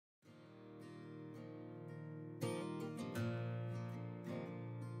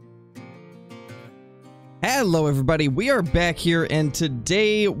Hello everybody, we are back here and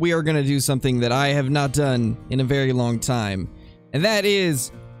today we are going to do something that I have not done in a very long time. And that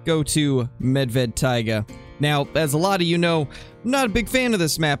is go to Medved Taiga. Now, as a lot of you know, I'm not a big fan of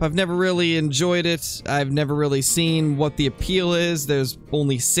this map. I've never really enjoyed it. I've never really seen what the appeal is. There's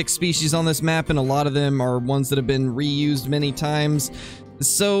only 6 species on this map and a lot of them are ones that have been reused many times.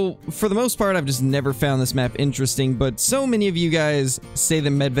 So, for the most part, I've just never found this map interesting, but so many of you guys say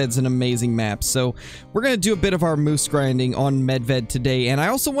that Medved's an amazing map, so we're going to do a bit of our moose grinding on Medved today, and I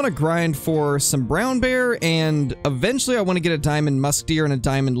also want to grind for some brown bear, and eventually I want to get a diamond musk deer and a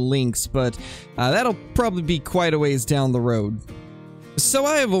diamond lynx, but that'll probably be quite a ways down the road. So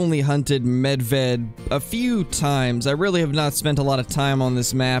I have only hunted Medved a few times. I really have not spent a lot of time on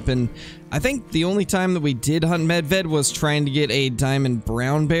this map, and I think the only time that we did hunt Medved was trying to get a diamond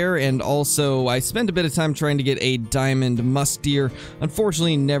brown bear, and also I spent a bit of time trying to get a diamond musk deer.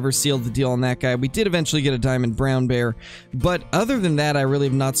 Unfortunately, never sealed the deal on that guy. We did eventually get a diamond brown bear, but other than that, I really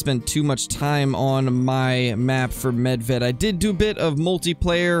have not spent too much time on my map for Medved. I did do a bit of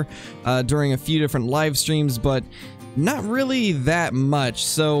multiplayer during a few different live streams, but not really that much.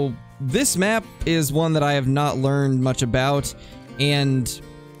 So this map is one that I have not learned much about, and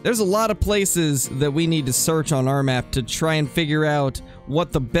there's a lot of places that we need to search on our map to try and figure out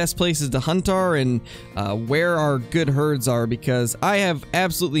what the best places to hunt are and where our good herds are, because I have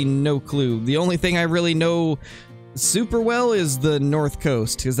absolutely no clue. The only thing I really know super well is the north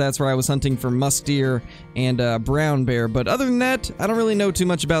coast, because that's where I was hunting for musk deer and brown bear, but other than that, I don't really know too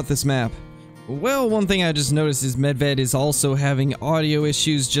much about this map. Well, one thing I just noticed is Medved is also having audio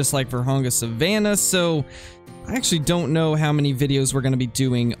issues just like for Honga Savannah, so I actually don't know how many videos we're going to be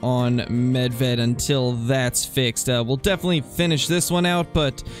doing on Medved until that's fixed. We'll definitely finish this one out,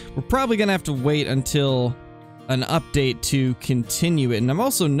 but we're probably going to have to wait until an update to continue it. And I've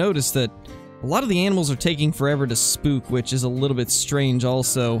also noticed that a lot of the animals are taking forever to spook, which is a little bit strange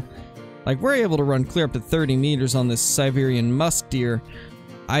also. Like, we're able to run clear up to 30 meters on this Siberian musk deer.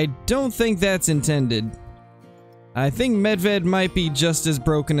 I don't think that's intended. I think Medved might be just as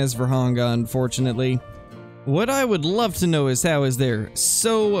broken as Verhonga, unfortunately. What I would love to know is how is there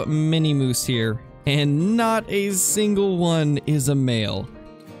so many moose here, and not a single one is a male.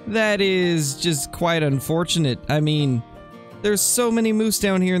 That is just quite unfortunate. I mean, there's so many moose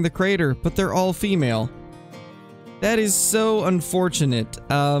down here in the crater, but they're all female. That is so unfortunate.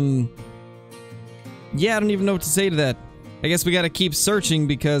 Yeah, I don't even know what to say to that. I guess we gotta keep searching,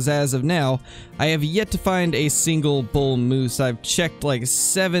 because as of now, I have yet to find a single bull moose. I've checked like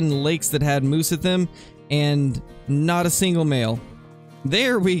 7 lakes that had moose at them, and not a single male.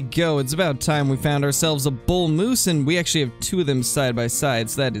 There we go. It's about time we found ourselves a bull moose, and we actually have 2 of them side by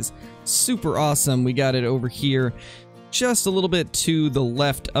side, so that is super awesome. We got it over here, just a little bit to the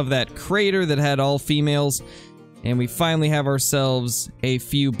left of that crater that had all females. And we finally have ourselves a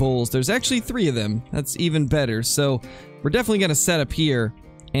few bulls. There's actually 3 of them. That's even better. So we're definitely going to set up here.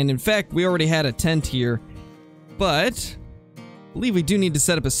 And in fact, we already had a tent here. But I believe we do need to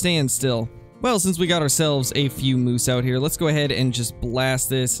set up a stand still. Well, since we got ourselves a few moose out here, let's go ahead and just blast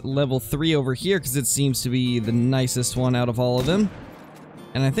this level 3 over here, because it seems to be the nicest one out of all of them.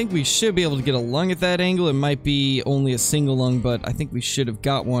 And I think we should be able to get a lung at that angle. It might be only a single lung, but I think we should have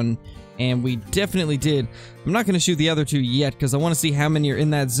got one. And we definitely did. I'm not going to shoot the other 2 yet, because I want to see how many are in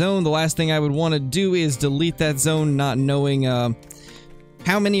that zone. The last thing I would want to do is delete that zone, not knowing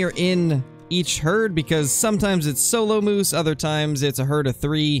how many are in each herd, because sometimes it's solo moose, other times it's a herd of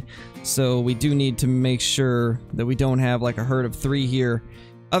 3. So we do need to make sure that we don't have like a herd of 3 here.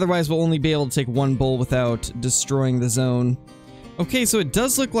 Otherwise, we'll only be able to take 1 bull without destroying the zone. Okay, so it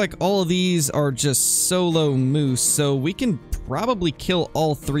does look like all of these are just solo moose, so we can probably kill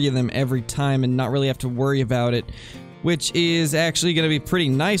all 3 of them every time and not really have to worry about it, which is actually going to be pretty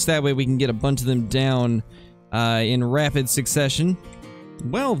nice. That way we can get a bunch of them down in rapid succession.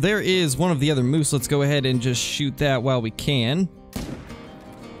 Well, there is one of the other moose. Let's go ahead and just shoot that while we can.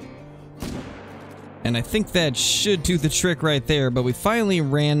 And I think that should do the trick right there, but we finally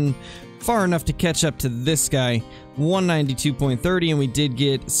ran far enough to catch up to this guy. 192.30, and we did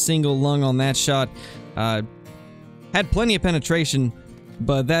get single lung on that shot. Had plenty of penetration,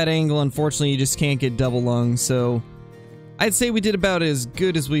 but that angle, unfortunately, you just can't get double lung, so I'd say we did about as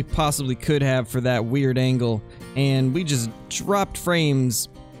good as we possibly could have for that weird angle, and we just dropped frames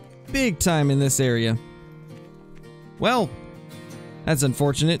big time in this area. Well, that's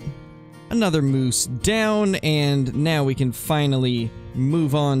unfortunate. Another moose down, and now we can finally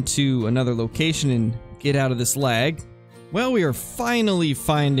move on to another location and get out of this lag. Well, we are finally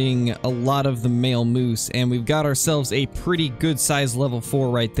finding a lot of the male moose, and we've got ourselves a pretty good size level 4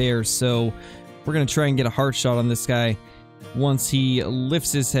 right there, so We're going to try and get a heart shot on this guy once he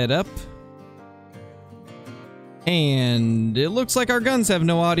lifts his head up. And it looks like our guns have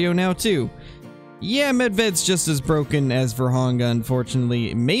no audio now too. Yeah, Medved's just as broken as Verhonga,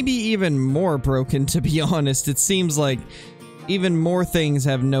 unfortunately. Maybe even more broken, to be honest. It seems like even more things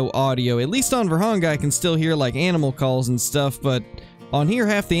have no audio. At least on Verhonga, I can still hear, like, animal calls and stuff, but on here,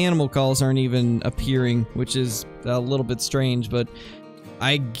 half the animal calls aren't even appearing, which is a little bit strange, but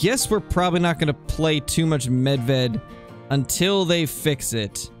I guess we're probably not going to play too much Medved until they fix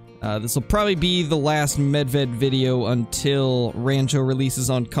it. This will probably be the last Medved video until Rancho releases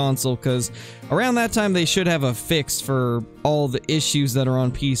on console, because around that time they should have a fix for all the issues that are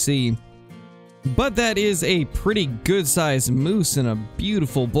on PC. But that is a pretty good-sized moose in a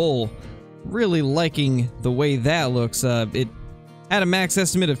beautiful bowl. Really liking the way that looks. It had a max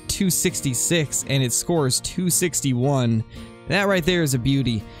estimate of 266, and it scores 261. That right there is a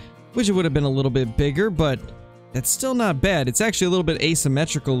beauty. Wish it would have been a little bit bigger, but that's still not bad. It's actually a little bit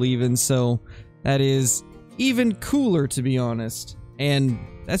asymmetrical even, so that is even cooler, to be honest. And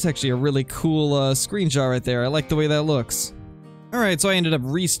that's actually a really cool screenshot right there. I like the way that looks. Alright, so I ended up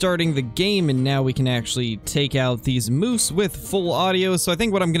restarting the game, and now we can actually take out these moose with full audio. So I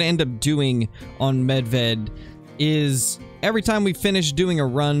think what I'm going to end up doing on Medved is every time we finish doing a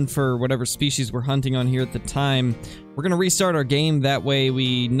run for whatever species we're hunting on here at the time, we're going to restart our game. That way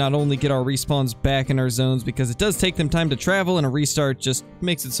we not only get our respawns back in our zones, because it does take them time to travel, and a restart just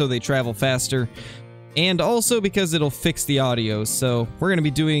makes it so they travel faster, and also because it'll fix the audio. So we're going to be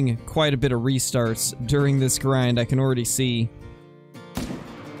doing quite a bit of restarts during this grind, I can already see.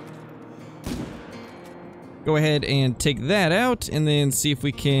 Go ahead and take that out, and then see if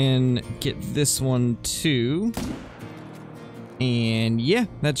we can get this one too. And yeah,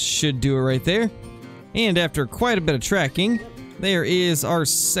 that should do it right there. And after quite a bit of tracking, there is our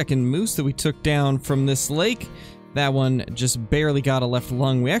second moose that we took down from this lake. That one just barely got a left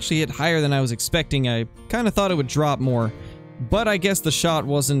lung. We actually hit higher than I was expecting. I kind of thought it would drop more, but I guess the shot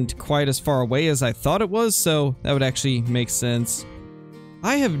wasn't quite as far away as I thought it was, so that would actually make sense.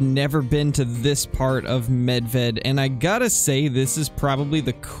 I have never been to this part of Medved, and I gotta say this is probably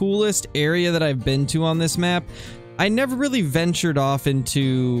the coolest area that I've been to on this map. I never really ventured off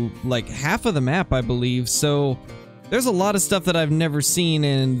into, like, half of the map, I believe, so there's a lot of stuff that I've never seen,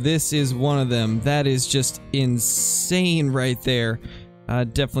 and this is one of them. That is just insane right there.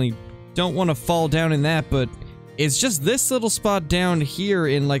 Definitely don't want to fall down in that, but it's just this little spot down here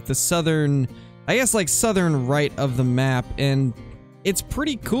in, like, the southern, I guess, like, southern right of the map, and it's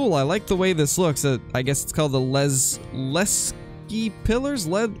pretty cool. I like the way this looks. I guess it's called the Lenski Pillars?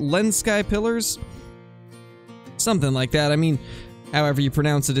 Lenski Pillars? Something like that. I mean, however you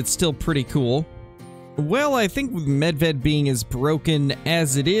pronounce it, it's still pretty cool. Well, I think with Medved being as broken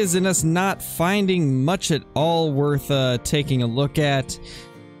as it is and us not finding much at all worth taking a look at,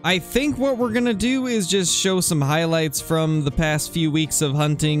 I think what we're gonna do is just show some highlights from the past few weeks of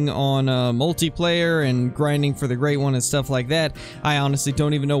hunting on multiplayer and grinding for the Great One and stuff like that. I honestly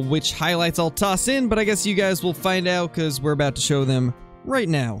don't even know which highlights I'll toss in, but I guess you guys will find out because we're about to show them right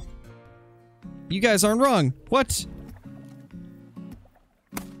now. You guys aren't wrong. What?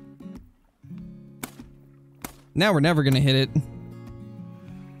 Now we're never gonna hit it.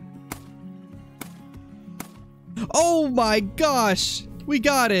 Oh my gosh! We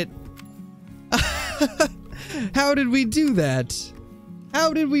got it! How did we do that?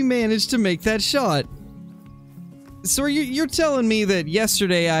 How did we manage to make that shot? So you're telling me that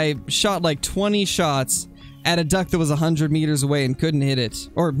yesterday I shot like 20 shots at a duck that was 100 meters away and couldn't hit it.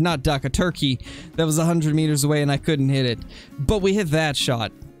 Or not duck, a turkey that was 100 meters away and I couldn't hit it. But we hit that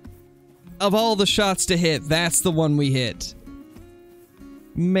shot. Of all the shots to hit, that's the one we hit.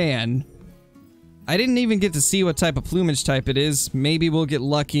 Man. I didn't even get to see what type of plumage type it is. Maybe we'll get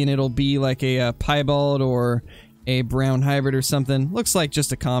lucky and it'll be like a piebald or a brown hybrid or something. Looks like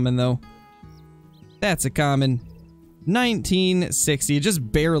just a common though. That's a common. 1960. It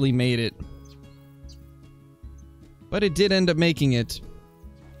just barely made it. But it did end up making it.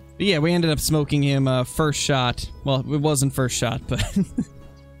 But yeah, we ended up smoking him first shot. Well, it wasn't first shot, but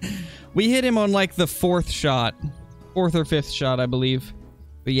we hit him on like the fourth shot. Fourth or fifth shot, I believe.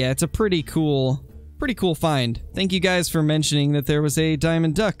 But yeah, it's a pretty cool find. Thank you guys for mentioning that there was a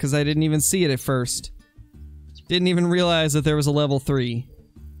diamond duck, because I didn't even see it at first. Didn't even realize that there was a level 3.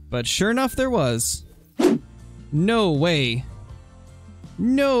 But sure enough, there was. No way.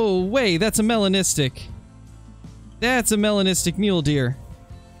 No way, that's a melanistic. That's a Melanistic Mule Deer.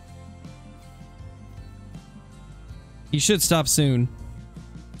 He should stop soon.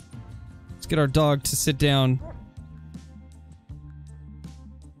 Let's get our dog to sit down.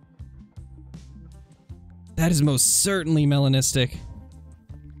 That is most certainly melanistic.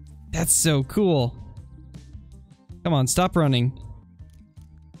 That's so cool. Come on, stop running.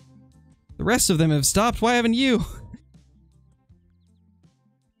 The rest of them have stopped. Why haven't you?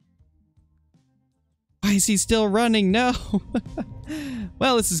 Why is he still running? No.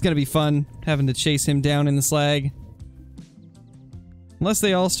 Well, this is gonna be fun, having to chase him down in the slag. Unless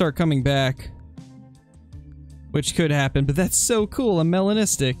they all start coming back. Which could happen, but that's so cool. I'm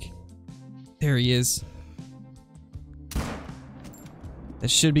melanistic. There he is. That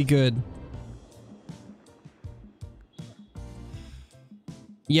should be good.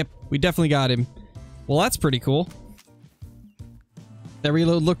 Yep, we definitely got him. Well, that's pretty cool. That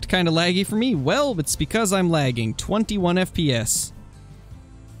reload looked kind of laggy for me. Well, it's because I'm lagging. 21 FPS.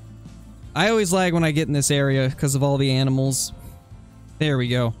 I always lag when I get in this area because of all the animals. There we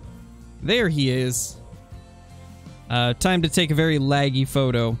go. There he is. Time to take a very laggy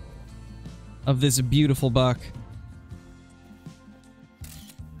photo of this beautiful buck.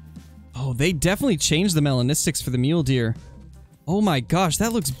 Oh, they definitely changed the melanistics for the mule deer. Oh my gosh,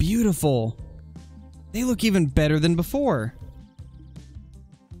 that looks beautiful. They look even better than before.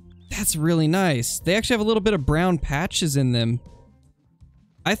 That's really nice. They actually have a little bit of brown patches in them.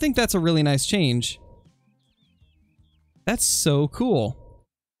 I think that's a really nice change. That's so cool.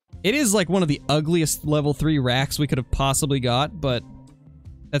 It is like one of the ugliest level 3 racks we could have possibly got, but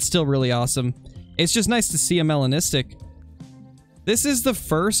that's still really awesome. It's just nice to see a melanistic. This is the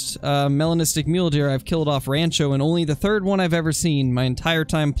first melanistic mule deer I've killed off Rancho, and only the third one I've ever seen my entire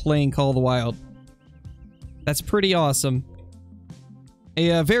time playing Call of the Wild. That's pretty awesome.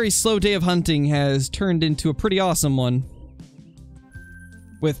 A very slow day of hunting has turned into a pretty awesome one.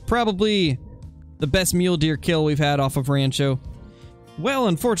 With probably the best mule deer kill we've had off of Rancho. Well,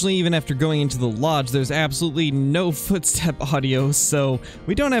 unfortunately, even after going into the lodge, there's absolutely no footstep audio, so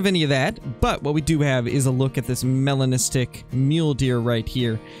we don't have any of that. But what we do have is a look at this melanistic mule deer right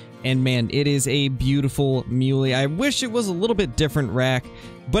here. And man, it is a beautiful muley. I wish it was a little bit different rack,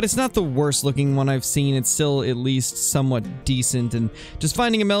 but it's not the worst looking one I've seen. It's still at least somewhat decent, and just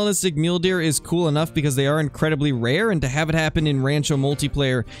finding a melanistic mule deer is cool enough because they are incredibly rare, and to have it happen in Rancho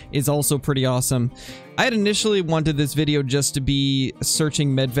multiplayer is also pretty awesome. I had initially wanted this video just to be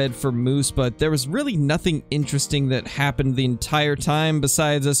searching Medved for moose, but there was really nothing interesting that happened the entire time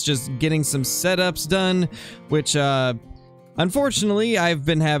besides us just getting some setups done, which, unfortunately, I've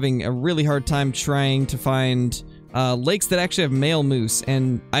been having a really hard time trying to find lakes that actually have male moose,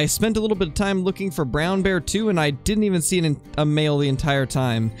 and I spent a little bit of time looking for brown bear too, and I didn't even see a male the entire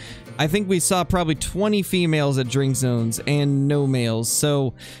time. I think we saw probably 20 females at drink zones and no males,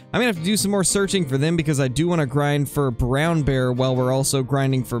 so I'm gonna have to do some more searching for them because I do want to grind for brown bear while we're also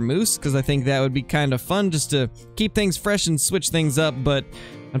grinding for moose, because I think that would be kind of fun just to keep things fresh and switch things up, but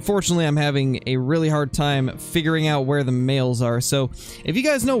unfortunately, I'm having a really hard time figuring out where the males are. So, if you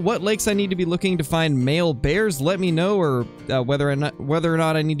guys know what lakes I need to be looking to find male bears, let me know, or whether or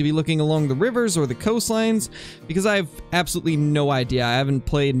not I need to be looking along the rivers or the coastlines, because I have absolutely no idea. I haven't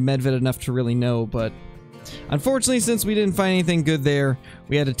played Medved enough to really know, but unfortunately, since we didn't find anything good there,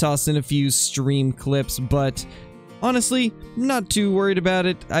 we had to toss in a few stream clips, but honestly, not too worried about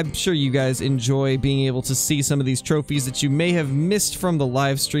it. I'm sure you guys enjoy being able to see some of these trophies that you may have missed from the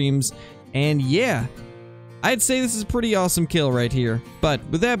live streams. And yeah, I'd say this is a pretty awesome kill right here. But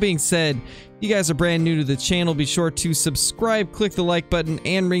with that being said, if you guys are brand new to the channel, be sure to subscribe, click the like button,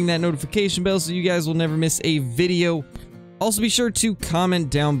 and ring that notification bell so you guys will never miss a video. Also, be sure to comment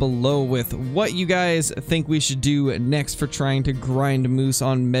down below with what you guys think we should do next for trying to grind moose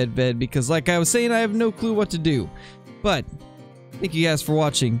on Medved, because like I was saying, I have no clue what to do. But, thank you guys for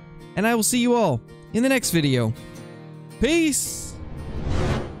watching, and I will see you all in the next video. Peace!